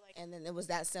 And we were like, And then it was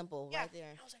that simple yeah. right there.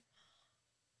 And I was like,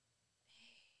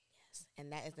 Yes.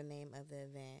 And that is the name of the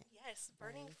event. yes,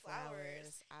 burning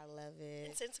flowers. I love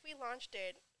And it. since we launched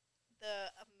it,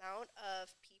 the amount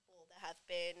of people that have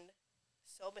been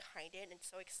so behind it and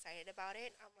so excited about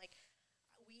it, I'm like,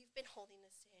 we've been holding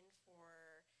this in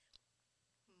for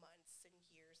months and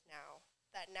years now.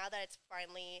 Now that it's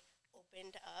finally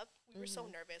opened up, we were so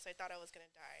nervous. I thought I was going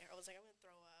to die. I was like, I'm going to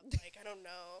throw up. Like, I don't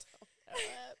know.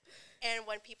 And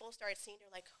when people started seeing, they're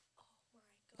like, oh my God.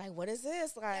 Like, what is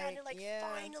this? Like, Yeah, and they're like,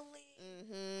 finally. I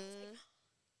was like,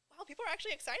 wow, people are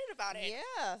actually excited about it.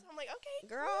 Yeah. So I'm like, okay,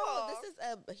 Girl, cool. this is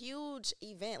a huge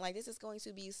event. Like, this is going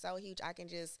to be so huge. I can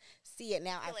just see it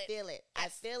now. I feel it. Yes. I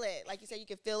feel it. Like you said, you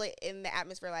can feel it in the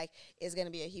atmosphere. Like, it's going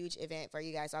to be a huge event for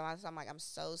you guys. So I'm like, I'm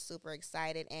so super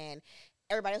excited. And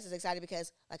everybody else is excited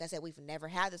because, like I said, we've never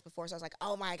had this before. So I was like,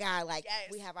 oh, my God. Like,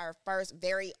 we have our first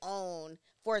very own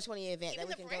 420 event that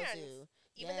we can go to.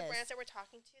 Even the brands that we're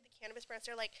talking to, the cannabis brands,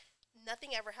 they're like,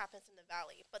 nothing ever happens in the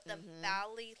Valley. But the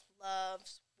Valley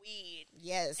loves weed.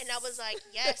 Yes. And I was like,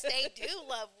 yes, they do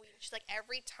love weed. She's like,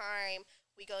 every time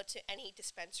we go to any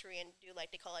dispensary and do,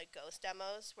 like, they call it ghost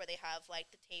demos, where they have, like,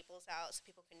 the tables out so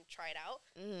people can try it out.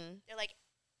 They're like,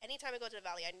 anytime I go to the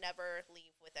Valley, I never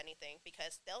leave with anything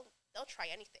because they'll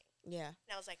try anything. Yeah.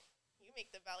 And I was like, you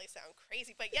make the Valley sound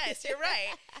crazy. But, yes, you're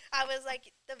right. I was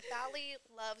like, the Valley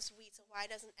loves weed, so why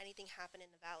doesn't anything happen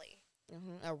in the Valley?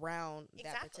 Around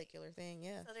that particular thing,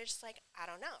 yeah. So they're just like, I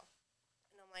don't know.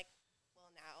 And I'm like,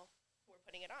 well, now we're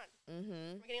putting it on.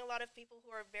 We're getting a lot of people who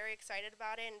are very excited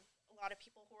about it, and a lot of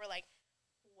people who are like,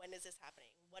 when is this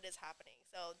happening? What is happening?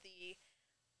 So the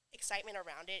excitement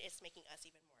around it is making us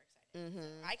even more excited. So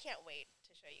I can't wait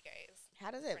to show you guys.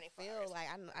 How does it feel? Like,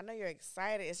 I know you're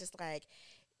excited. It's just like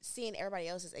seeing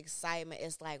everybody else's excitement.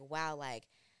 It's like, wow, like,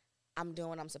 I'm doing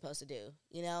what I'm supposed to do.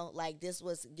 You know, like, this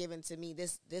was given to me.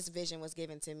 This vision was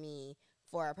given to me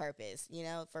for a purpose, you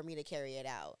know, for me to carry it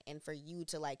out and for you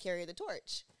to, like, carry the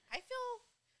torch. I feel,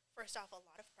 first off, a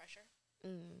lot of pressure.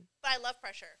 But I love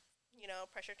pressure. You know,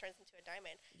 pressure turns into a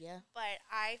diamond. Yeah. But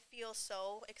I feel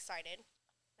so excited.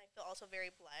 I feel also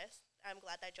very blessed. I'm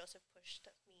glad that Joseph pushed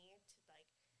me to,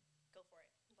 like, go for it.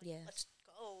 Like, let's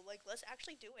go. Like, let's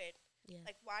actually do it. Yeah.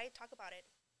 Like, why talk about it?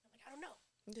 I'm like, I don't know.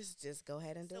 Just go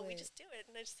ahead and do it. So we just do it.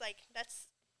 And it's like, that's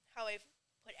how I've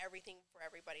put everything for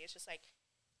everybody. It's just like,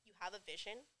 you have a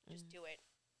vision, just do it.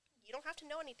 You don't have to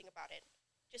know anything about it.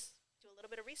 Just do a little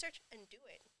bit of research and do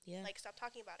it. Yeah. Like, stop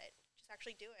talking about it. Just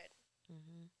actually do it. And,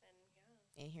 yeah.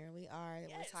 And here we are.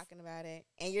 Yes. We're talking about it.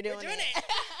 And you're doing it.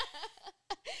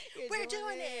 We're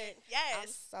doing it. Yes. I'm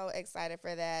so excited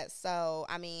for that. So,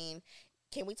 I mean,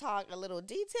 can we talk a little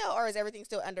detail, or is everything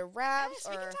still under wraps? Yes,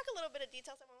 we can talk a little bit of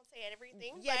details. I won't say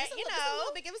everything. Yeah, but, just a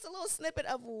little bit. Give us a little snippet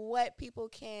of what people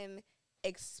can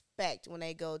expect when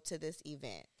they go to this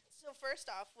event. So first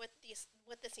off, with this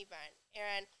event,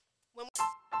 and when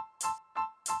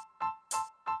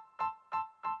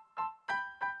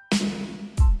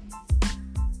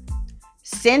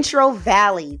Central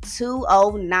Valley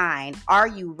 209. Are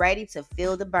you ready to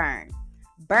feel the burn?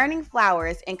 Burning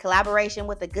Flowers, in collaboration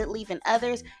with The Good Leaf and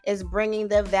others, is bringing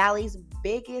the Valley's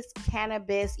biggest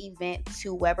cannabis event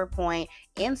to Weber Point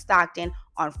in Stockton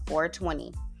on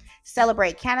 420.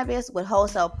 Celebrate cannabis with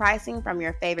wholesale pricing from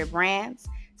your favorite brands.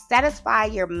 Satisfy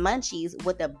your munchies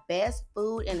with the best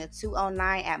food in the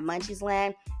 209 at Munchies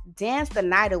Land. Dance the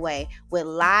night away with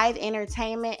live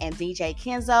entertainment and DJ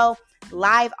Kenzo.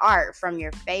 Live art from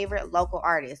your favorite local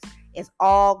artists. It's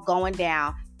all going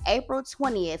down April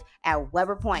 20th at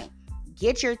Weber Point.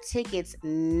 Get your tickets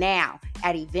now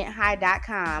at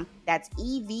eventhi.com. That's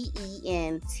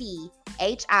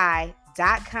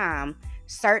EVENTHI.com.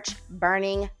 Search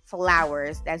Burning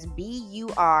Flowers. That's BURNING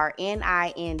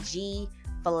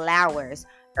Flowers.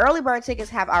 Early bird tickets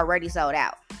have already sold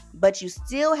out, but you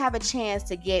still have a chance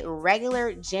to get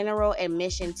regular general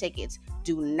admission tickets.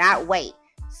 Do not wait.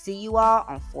 See you all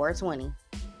on 420.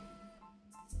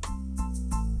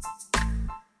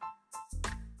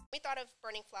 we thought of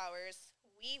Burning Flowers,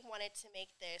 we wanted to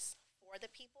make this for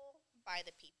the people, by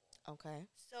the people.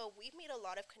 Okay. So we've made a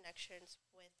lot of connections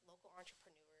with local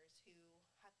entrepreneurs who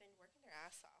have been working their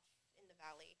ass off in the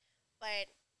Valley, but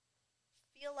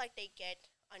feel like they get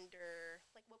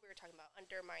like what we were talking about,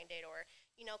 undermined or,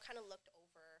 kind of looked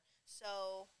over.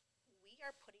 So we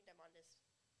are putting them on this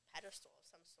pedestal of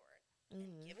some sort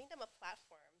and giving them a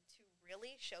platform to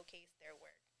really showcase their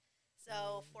work.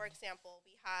 So, for example,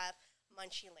 we have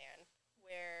Munchie Land,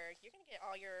 where you're gonna get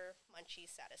all your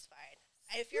munchies satisfied.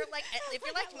 If you're like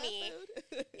me,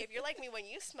 if you're like me, when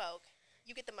you smoke,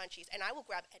 you get the munchies, and I will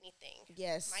grab anything.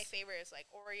 Yes. My favorite is like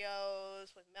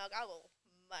Oreos with milk. I will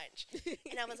munch.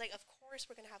 And I was like, of course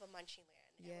we're going to have a munchie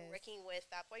land. And we're working with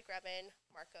Fat Boy Grebin,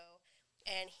 Marco,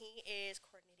 and he is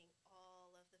coordinating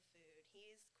all of the food.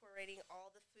 He's coordinating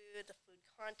all the food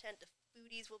content. The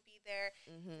foodies will be there.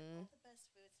 All the best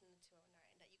foods in the 209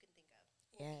 that you can think of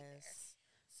will be there.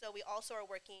 So we also are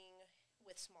working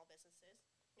with small businesses.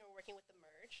 We're working with The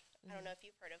Merge. I don't know if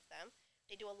you've heard of them.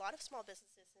 They do a lot of small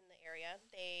businesses in the area.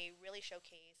 They really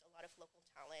showcase a lot of local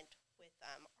talent with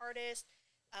artists.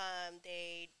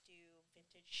 They do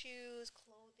vintage shoes,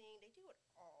 clothing. They do it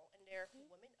all, and they're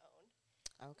women-owned.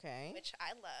 Okay. Which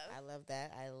I love. I love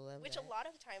that. Which a lot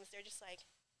of times they're just like,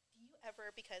 do you ever,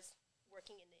 because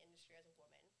working in the industry as a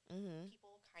woman,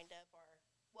 people kind of are,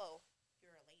 whoa,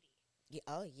 you're a lady. Yeah,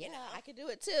 oh, yeah, you know? I could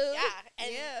do it too. Yeah,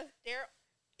 and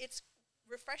it's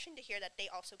refreshing to hear that they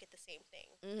also get the same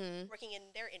thing working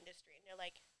in their industry. And they're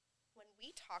like, when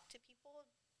we talk to people,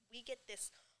 we get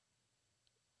this,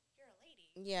 you're a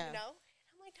lady. Yeah. You know?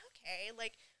 And I'm like, okay,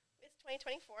 like, it's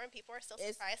 2024 and people are still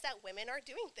surprised that women are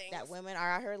doing things. That women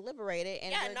are out here liberated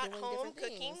and not doing home different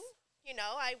cooking. things. You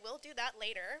know, I will do that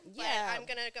later, but I'm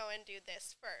going to go and do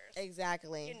this first.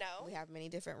 Exactly. You know? We have many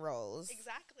different roles.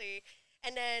 Exactly.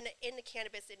 And then in the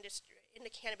cannabis industry, in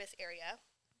the cannabis area,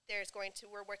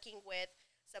 we're working with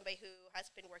somebody who has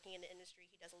been working in the industry.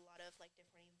 He does a lot of like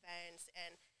different events,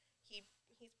 and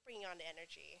he's bringing on the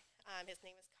energy. His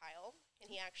name is Kyle,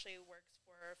 and he actually works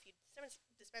for a few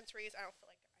dispensaries. I don't feel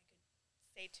like I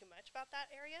could say too much about that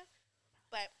area,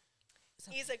 but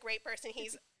he's a great person.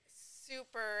 He's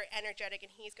super energetic,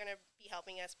 and he's going to be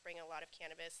helping us bring a lot of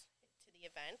cannabis to the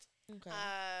event. Okay.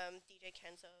 DJ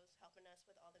Kenzo's helping us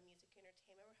with all the music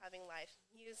entertainment. We're having live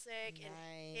music, and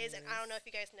Nice. I don't know if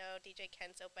you guys know DJ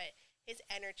Kenzo, but his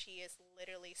energy is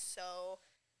literally so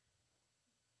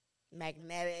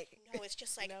magnetic. No, it's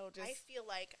just like I feel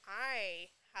like I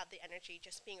have the energy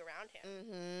just being around him,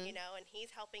 you know, and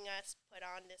he's helping us put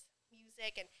on this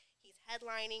music, and he's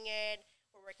headlining it.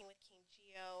 We're working with King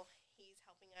Geo. He's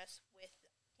helping us with,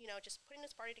 you know, just putting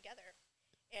this party together.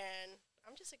 And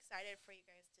I'm just excited for you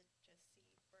guys to just see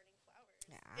Burning Flowers.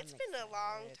 Yeah, it's been a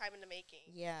long time in the making.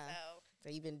 Yeah. So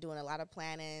you've been doing a lot of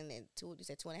planning, and you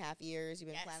said 2.5 years you've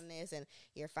been planning this, and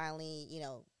you're finally, you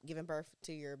know, giving birth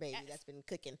to your baby that's been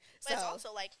cooking. But it's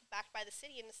also like backed by the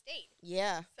city and the state.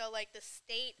 Yeah. So like the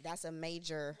state, that's a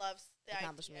major loves the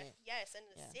accomplishment. Idea. Yes, and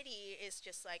the city is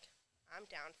just like, I'm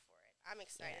down for it. I'm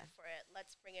excited for it.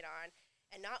 Let's bring it on.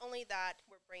 And not only that,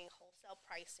 we're bringing wholesale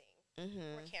pricing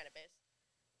for cannabis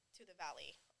to the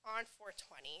Valley on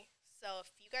 420. So if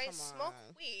you guys smoke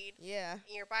weed, and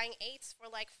you're buying eights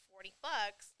for like $40,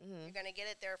 you're gonna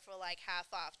get it there for like half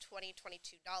off, $22.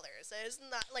 So it's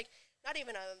not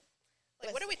even a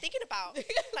like. What are we thinking about?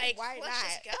 Like, why let's not?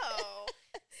 just go.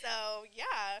 So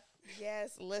yeah.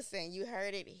 Yes, listen, you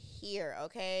heard it here,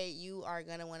 okay? You are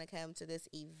going to want to come to this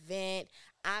event.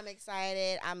 I'm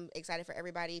excited. I'm excited for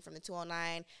everybody from the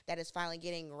 209 that is finally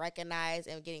getting recognized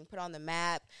and getting put on the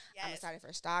map. Yes. I'm excited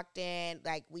for Stockton.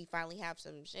 Like, we finally have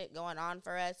some shit going on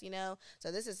for us, you know?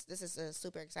 So this is a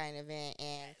super exciting event,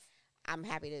 and I'm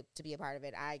happy to be a part of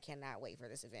it. I cannot wait for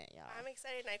this event, y'all. I'm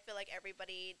excited, and I feel like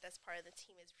everybody that's part of the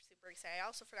team is super excited. I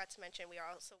also forgot to mention we are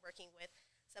also working with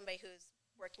somebody who's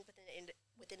working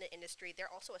within the industry.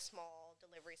 They're also a small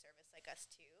delivery service like us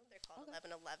too. They're called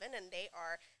 1111, and they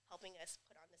are helping us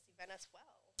put on this event as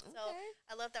well. Okay. So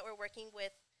I love that we're working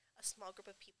with a small group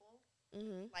of people,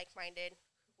 like-minded,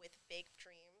 with big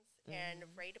dreams, and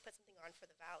ready to put something on for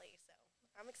the Valley. So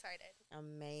I'm excited.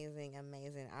 Amazing.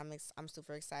 I'm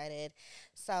super excited.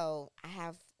 So I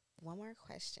have one more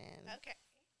question. Okay.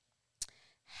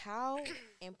 How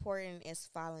important is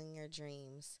following your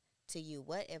dreams to you?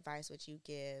 What advice would you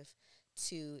give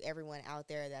to everyone out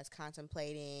there that's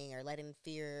contemplating or letting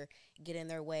fear get in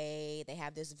their way? They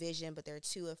have this vision, but they're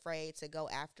too afraid to go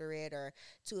after it or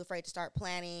too afraid to start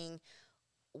planning.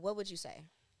 What would you say?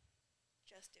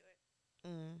 Just do it.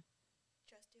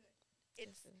 Just do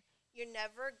it. You're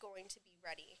never going to be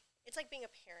ready. It's like being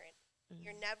a parent.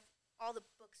 You're never, all the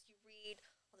books you read,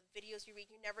 all the videos you read,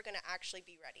 you're never going to actually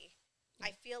be ready.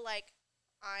 I feel like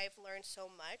I've learned so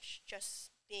much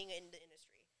just being in the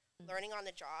industry, learning on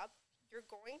the job. You're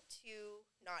going to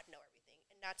not know everything,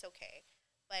 and that's okay.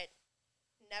 But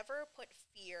never put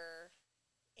fear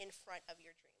in front of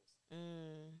your dreams.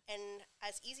 And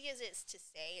as easy as it is to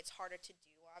say, it's harder to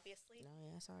do, obviously. No,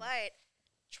 yeah, sorry. But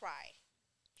try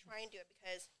and do it,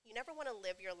 because you never want to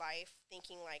live your life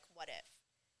thinking like, what if?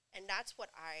 And that's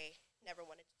what I never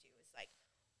wanted to do, is like,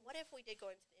 what if we did go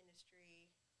into the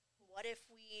industry? What if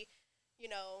we, you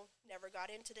know, never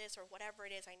got into this or whatever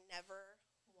it is? I never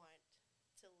want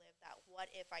that what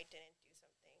if I didn't do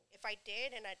something? If I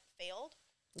did and I failed,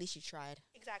 At least you tried.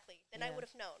 exactly, then I Yeah. would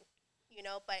have known,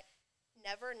 but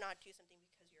never not do something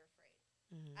because you're afraid.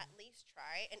 Mm-hmm. At least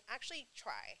try, and actually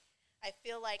try. I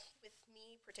feel like with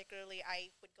me particularly,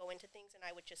 I would go into things and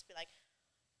I would just be like,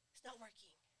 it's not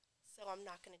working, so I'm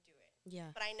not going to do it. Yeah.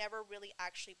 But I never really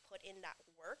actually put in that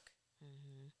work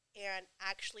Mm-hmm. and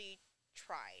actually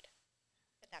tried,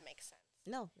 if that makes sense.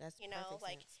 No, that's perfect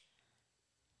like, sense.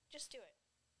 just do it.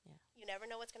 Yeah. You never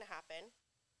know what's going to happen,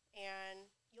 and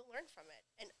you'll learn from it.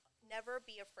 And never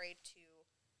be afraid to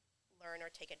learn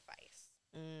or take advice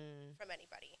from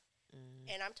anybody.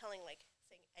 And I'm telling,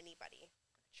 saying anybody,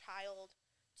 child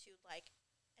to,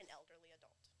 an elderly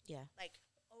adult. Yeah.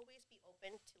 Always be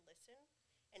open to listen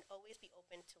and always be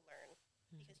open to learn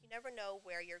because you never know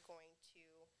where you're going to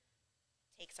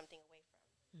take something away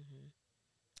from.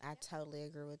 I totally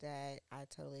agree with that.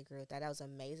 That was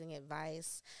amazing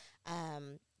advice.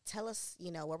 Tell us,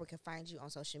 where we can find you on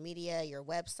social media, your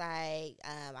website.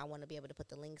 I want to be able to put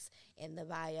the links in the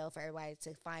bio for everybody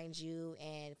to find you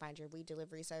and find your weed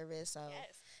delivery service. So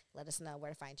Yes. let us know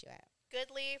where to find you at.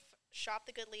 Goodleaf,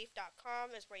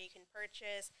 shopthegoodleaf.com is where you can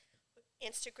purchase.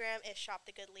 Instagram is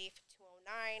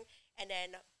shopthegoodleaf209. And then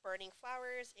Burning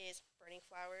Flowers is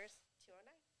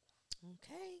burningflowers209.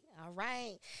 Okay. All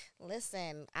right.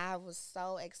 Listen, I was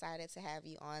so excited to have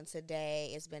you on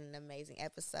today. It's been an amazing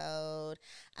episode.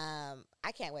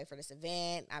 I can't wait for this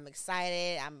event. I'm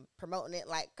excited. I'm promoting it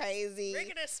like crazy. We're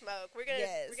gonna smoke. We're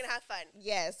gonna have fun.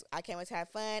 Yes, I can't wait to have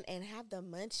fun and have the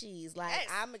munchies. Like, Yes.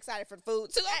 I'm excited for the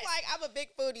food too. Yes. I'm a big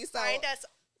foodie, so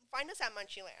Find us at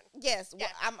Munchieland. yes, Yeah,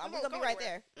 well, we we're won't gonna be go right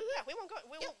anywhere. there. Yeah, we won't go.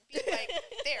 We won't be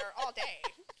there all day.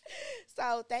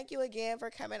 So thank you again for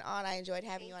coming on. I enjoyed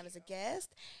having you Thank on as a you.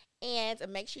 guest. And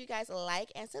make sure you guys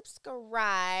like and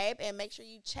subscribe. And make sure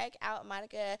you check out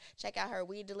Monica. Check out her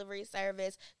weed delivery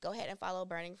service. Go ahead and follow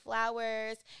Burning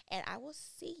Flowers. And I will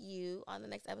see you on the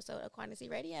next episode of Quantity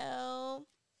Radio.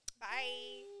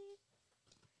 Bye.